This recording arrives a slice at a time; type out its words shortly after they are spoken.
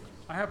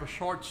I have a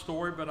short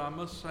story, but I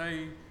must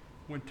say,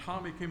 when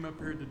Tommy came up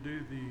here to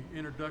do the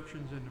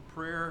introductions and the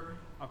prayer,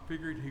 I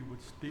figured he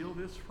would steal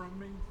this from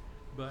me,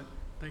 but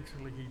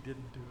thankfully he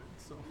didn't do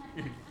it. So,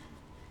 anyway.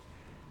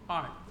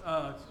 All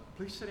right,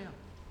 please sit down.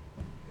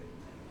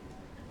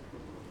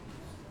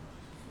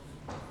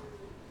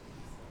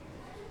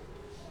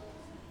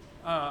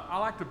 I'd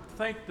like to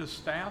thank the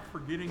staff for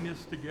getting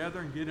this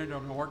together and getting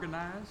it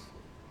organized.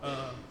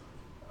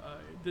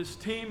 This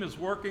team is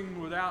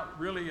working without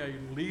really a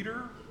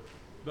leader,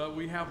 but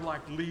we have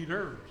like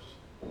leaders.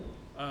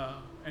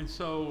 And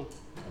so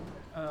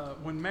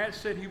when Matt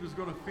said he was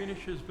going to finish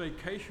his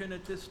vacation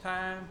at this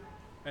time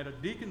at a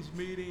deacons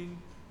meeting,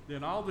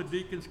 then all the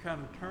deacons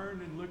kind of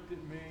turned and looked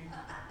at me,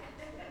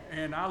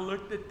 and I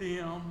looked at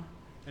them.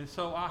 And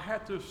so I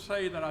have to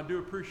say that I do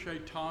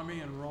appreciate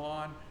Tommy and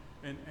Ron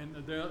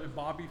and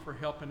Bobby for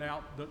helping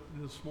out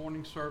this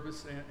morning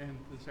service and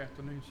this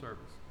afternoon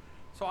service.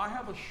 So I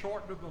have a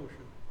short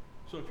devotion.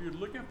 So if you're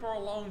looking for a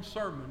long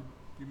sermon,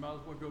 you might as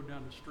well go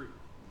down the street.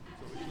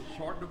 So it's a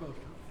short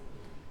devotion.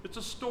 It's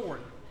a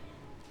story.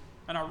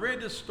 And I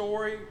read this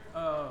story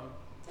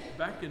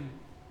back in,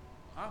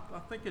 I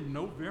think in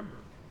November.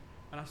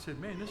 And I said,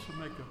 man, this would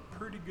make a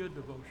pretty good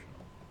devotion.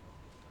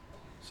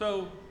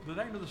 So the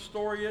name of the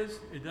story is,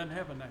 it doesn't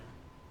have a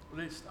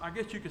name. I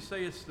guess you could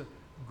say it's the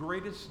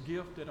greatest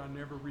gift that I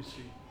never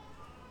received.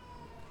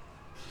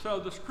 So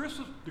the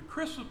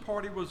Christmas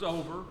party was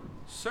over.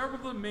 Several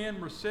of the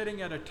men were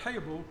sitting at a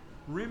table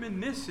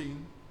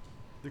reminiscing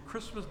the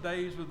Christmas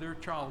days of their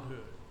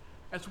childhood.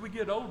 As we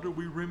get older,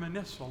 we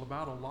reminisce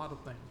about a lot of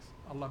things,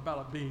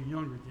 about being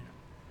young again.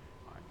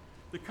 Right.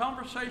 The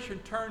conversation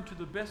turned to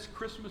the best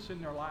Christmas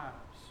in their lives.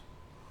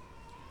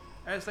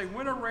 As they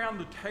went around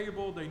the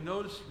table, they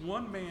noticed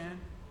one man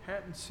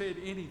hadn't said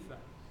anything.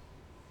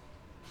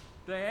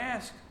 They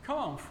asked, come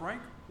on,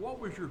 Frank, what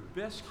was your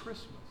best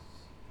Christmas?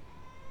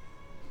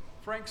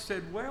 Frank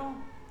said, well,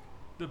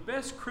 the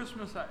best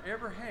Christmas I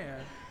ever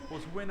had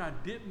was when I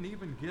didn't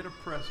even get a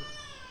present.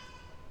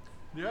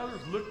 The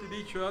others looked at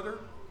each other.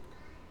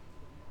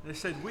 They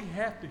said, we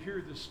have to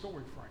hear this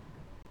story, Frank.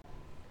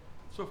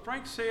 So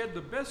Frank said,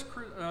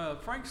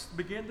 Frank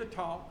began to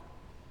talk.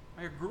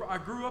 I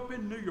grew up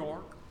in New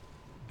York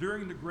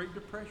during the Great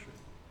Depression,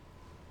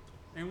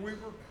 and we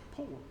were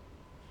poor.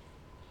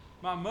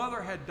 My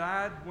mother had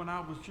died when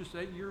I was just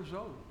 8 years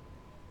old.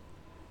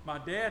 My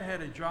dad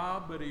had a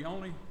job, but he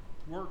only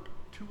worked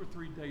 2 or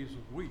 3 days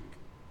a week,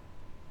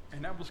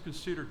 and that was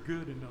considered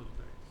good in those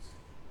days.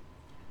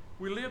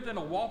 We lived in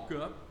a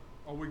walk-up,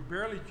 or we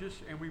barely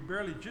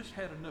just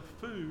had enough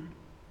food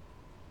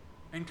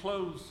and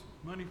clothes,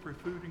 money for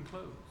food and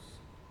clothes.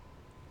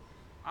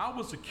 I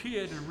was a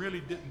kid and really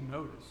didn't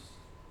notice.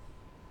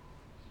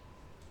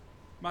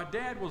 My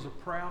dad was a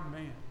proud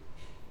man.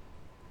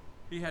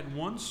 He had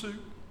one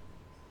suit.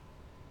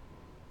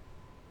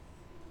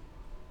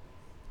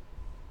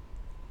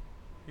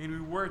 And he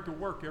would wear it to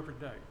work every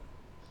day,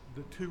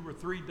 the 2 or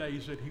 3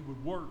 days that he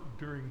would work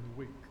during the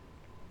week.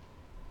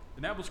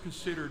 And that was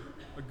considered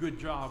a good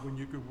job when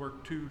you could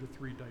work 2 to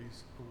 3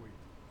 days a week.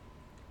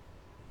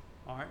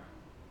 All right.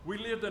 We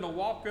lived in a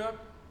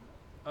walk-up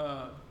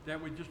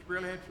that we just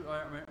barely had.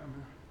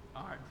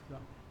 All right. So,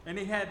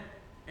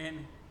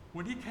 and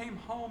when he came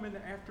home in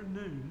the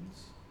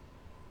afternoons,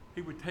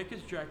 he would take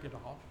his jacket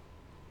off.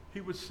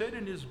 He would sit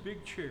in his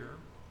big chair,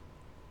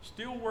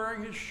 still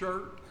wearing his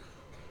shirt,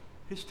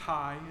 his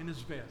tie, and his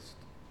vest.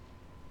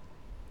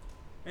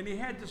 And he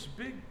had this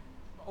big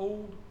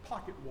old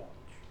pocket watch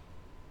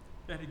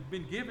that had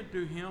been given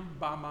to him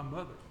by my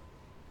mother.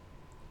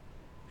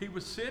 He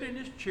would sit in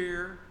his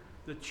chair,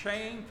 the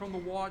chain from the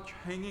watch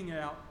hanging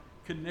out,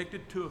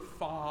 connected to a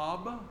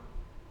fob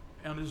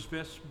on his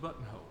vest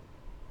buttonhole.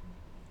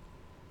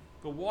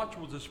 The watch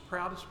was his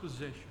proudest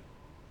possession.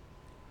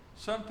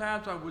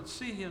 Sometimes I would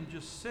see him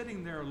just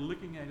sitting there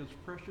looking at his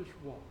precious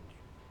watch.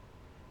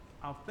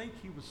 I think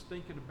he was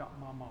thinking about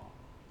my mom.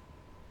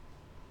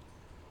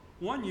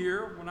 One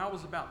year, when I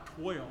was about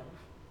 12,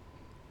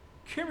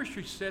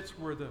 chemistry sets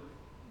were the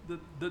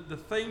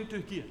thing to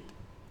get.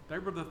 They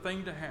were the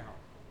thing to have.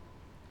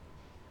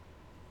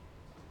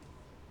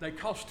 They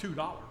cost $2.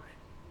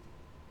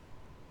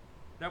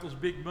 That was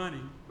big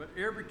money, but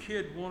every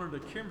kid wanted a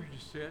chemistry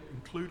set,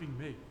 including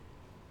me.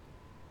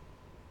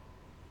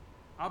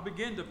 I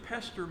began to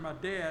pester my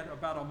dad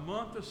about a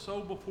month or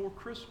so before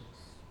Christmas.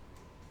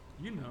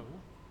 You know,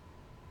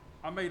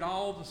 I made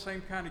all the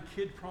same kind of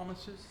kid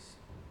promises.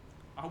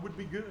 I would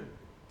be good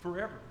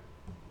forever.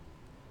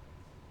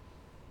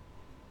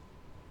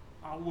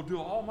 I will do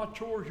all my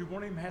chores. You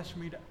won't even have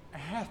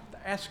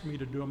to ask me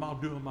to do them. I'll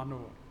do them, I know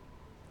it.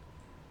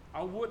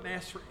 I wouldn't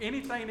ask for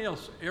anything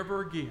else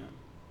ever again.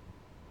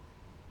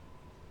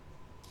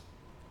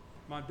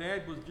 My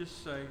dad would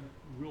just say,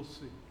 we'll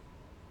see.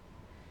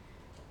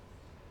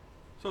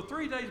 So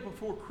 3 days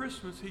before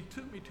Christmas, he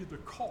took me to the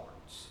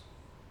carts.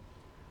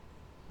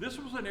 This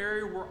was an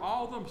area where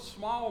all the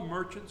small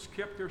merchants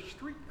kept their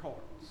street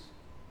carts.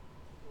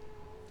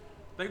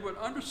 They would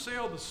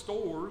undersell the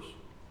stores,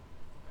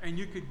 and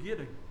you could get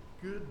a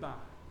good buy.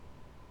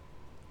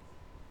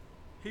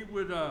 he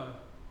would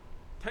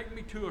take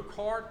me to a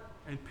cart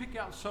and pick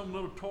out some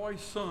little toy.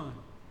 Son,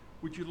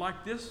 would you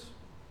like this?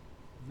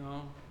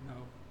 No, no.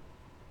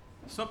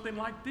 Something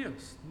like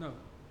this? No.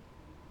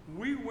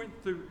 We went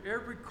through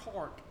every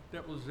cart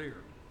that was there.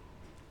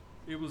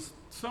 It was,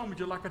 son, would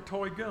you like a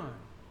toy gun?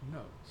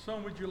 No.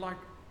 Son, would you like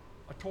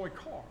a toy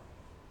car?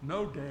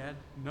 No, Dad.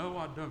 No,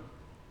 I don't.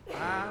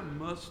 I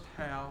must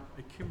have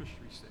a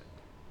chemistry set.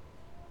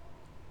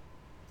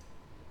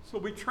 So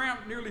we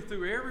tramped nearly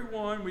through every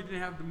one. We didn't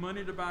have the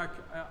money to buy.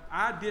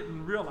 I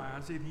didn't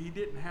realize that he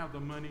didn't have the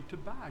money to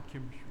buy a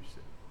chemistry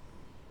set.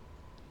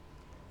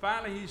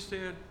 Finally, he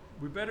said,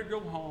 we better go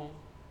home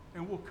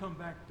and we'll come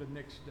back the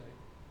next day.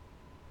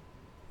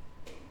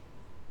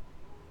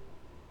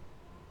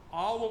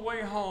 All the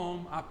way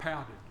home, I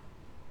pouted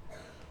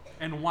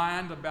and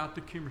whined about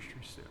the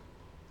chemistry set.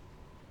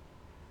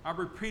 I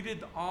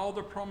repeated all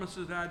the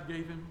promises I'd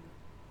gave him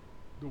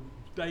the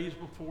days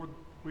before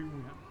we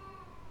went.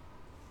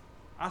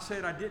 I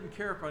said I didn't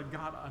care if I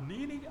got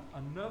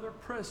another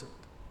present.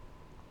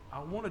 I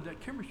wanted that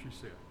chemistry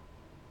set.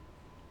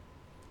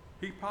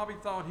 He probably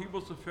thought he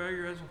was a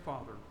failure as a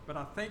father, but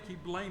I think he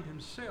blamed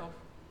himself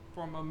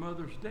for my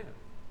mother's death.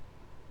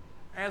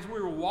 As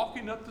we were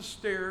walking up the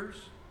stairs,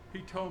 he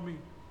told me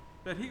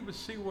that he would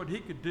see what he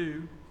could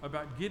do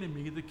about getting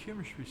me the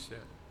chemistry set.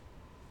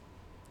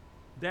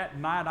 That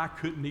night, I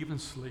couldn't even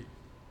sleep.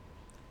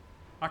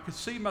 I could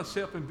see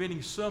myself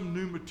inventing some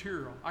new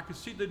material. I could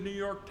see the New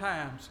York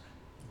Times,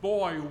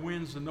 boy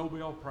wins the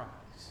Nobel Prize.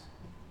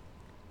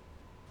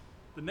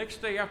 The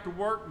next day after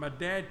work, my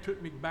dad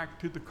took me back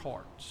to the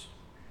carts.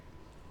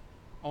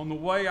 On the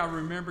way, I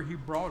remember he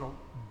bought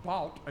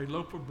a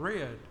loaf of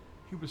bread.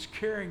 He was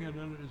carrying it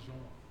under his arm.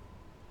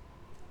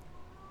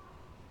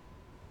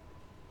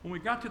 When we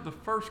got to the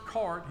first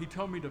cart, he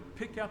told me to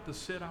pick out the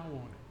set I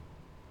wanted.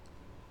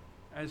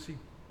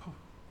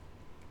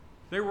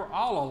 They were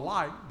all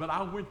alike, but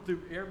I went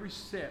through every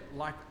set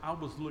like I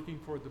was looking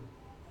for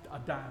a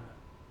diamond.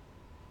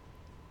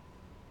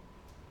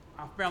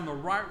 I found the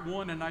right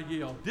one and I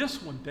yelled,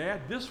 "This one,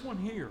 Dad, this one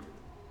here."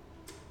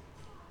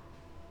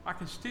 I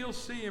can still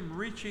see him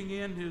reaching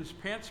in his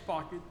pants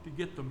pocket to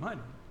get the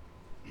money.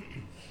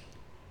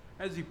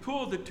 As he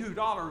pulled the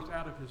 $2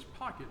 out of his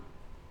pocket,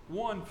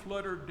 one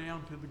fluttered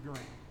down to the ground.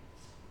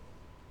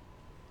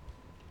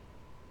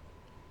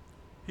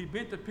 He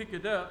bent to pick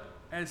it up.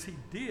 As he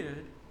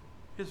did,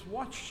 his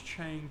watch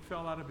chain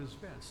fell out of his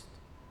vest.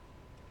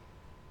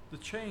 The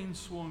chain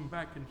swung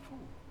back and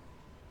forth.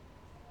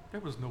 There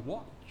was no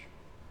watch.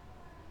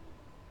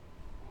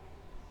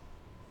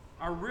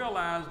 I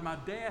realized my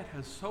dad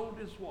has sold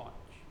his watch.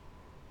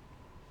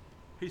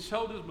 He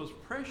sold his most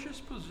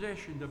precious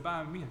possession to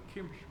buy me a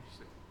chemistry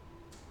set.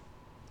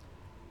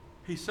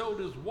 He sold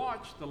his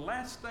watch, the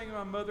last thing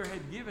my mother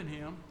had given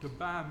him, to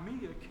buy me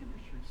a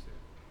chemistry set.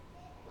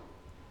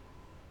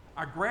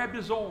 I grabbed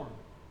his arm.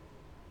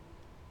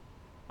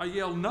 I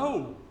yelled,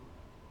 "No!"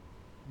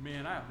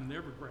 Man, I've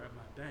never grabbed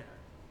my dad,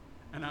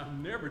 and I've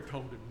never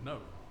told him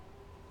no.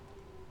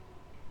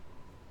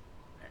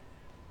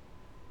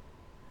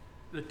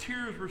 The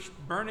tears were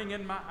burning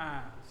in my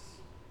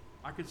eyes.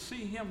 I could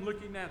see him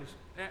looking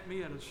at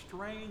me at a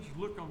strange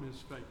look on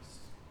his face.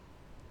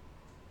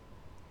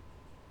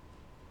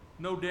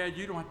 "No, Dad,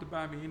 you don't have to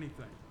buy me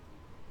anything.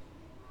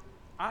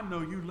 I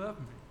know you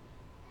love me."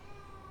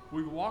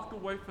 We walked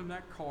away from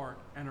that cart,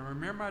 and I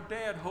remember my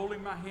dad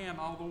holding my hand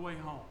all the way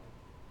home.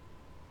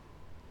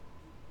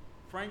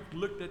 Frank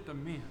looked at the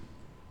men.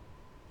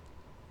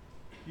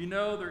 You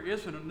know, there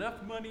isn't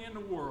enough money in the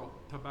world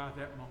to buy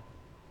that moment.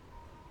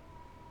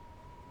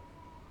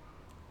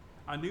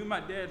 I knew my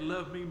dad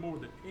loved me more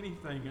than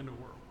anything in the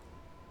world.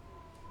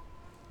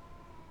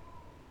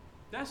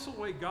 That's the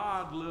way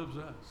God loves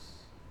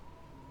us.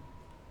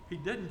 He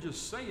didn't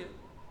just say it,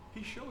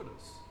 he showed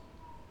us.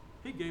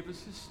 He gave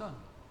us his son.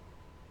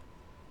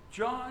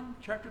 John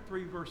chapter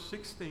 3, verse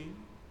 16.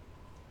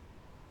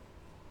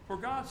 For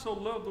God so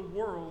loved the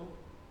world,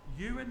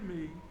 you and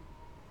me,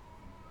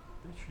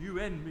 that's you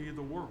and me,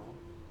 the world,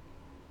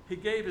 he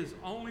gave his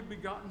only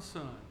begotten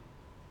son,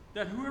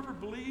 that whoever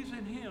believes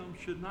in him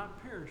should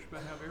not perish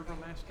but have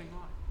everlasting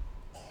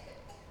life.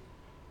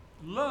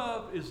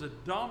 Love is a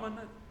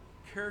dominant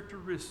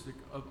characteristic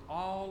of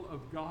all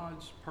of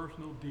God's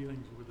personal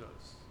dealings with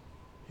us,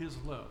 his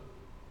love.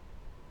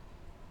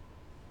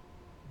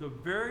 The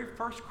very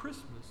first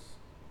Christmas,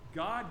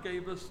 God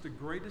gave us the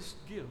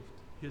greatest gift,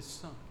 his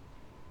son.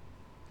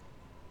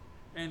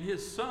 And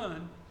his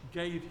son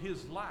gave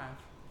his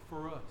life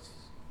for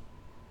us.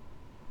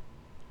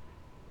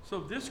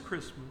 So this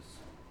Christmas,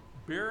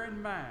 bear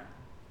in mind,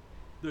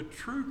 the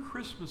true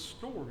Christmas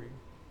story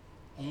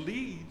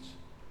leads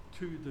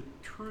to the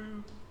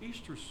true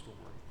Easter story.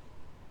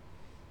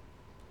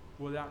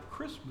 Without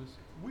Christmas,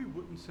 we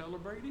wouldn't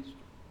celebrate Easter.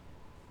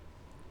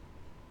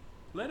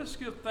 Let us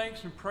give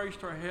thanks and praise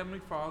to our Heavenly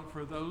Father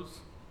for those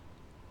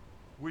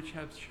which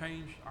have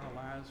changed our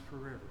lives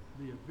forever,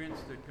 the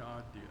events that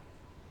God did.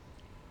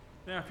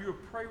 Now, if you'll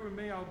pray with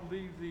me, I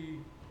believe the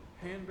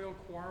handbell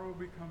choir will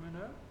be coming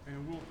up,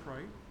 and we'll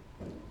pray.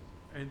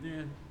 and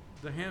then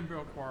the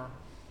handbell choir.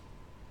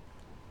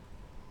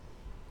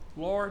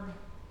 Lord,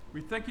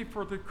 we thank you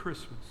for the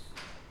Christmas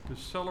to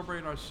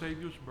celebrate our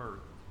Savior's birth.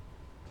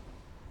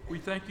 We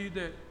thank you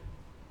that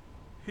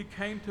he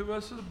came to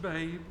us as a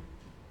babe.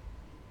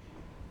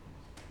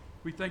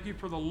 We thank you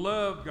for the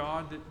love,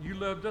 God, that you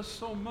loved us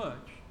so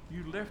much.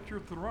 You left your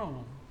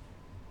throne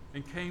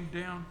and came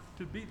down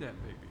to be that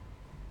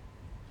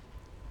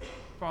baby.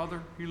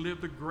 Father, he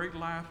lived a great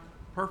life,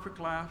 perfect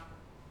life,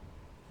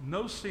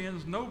 no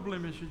sins, no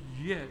blemishes,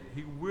 yet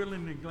he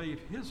willingly gave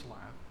his life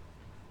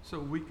so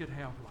we could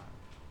have life.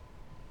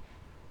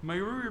 May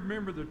we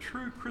remember the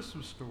true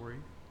Christmas story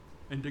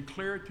and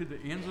declare it to the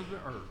ends of the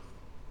earth.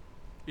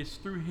 It's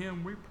through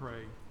him we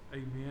pray.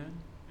 Amen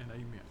and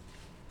amen.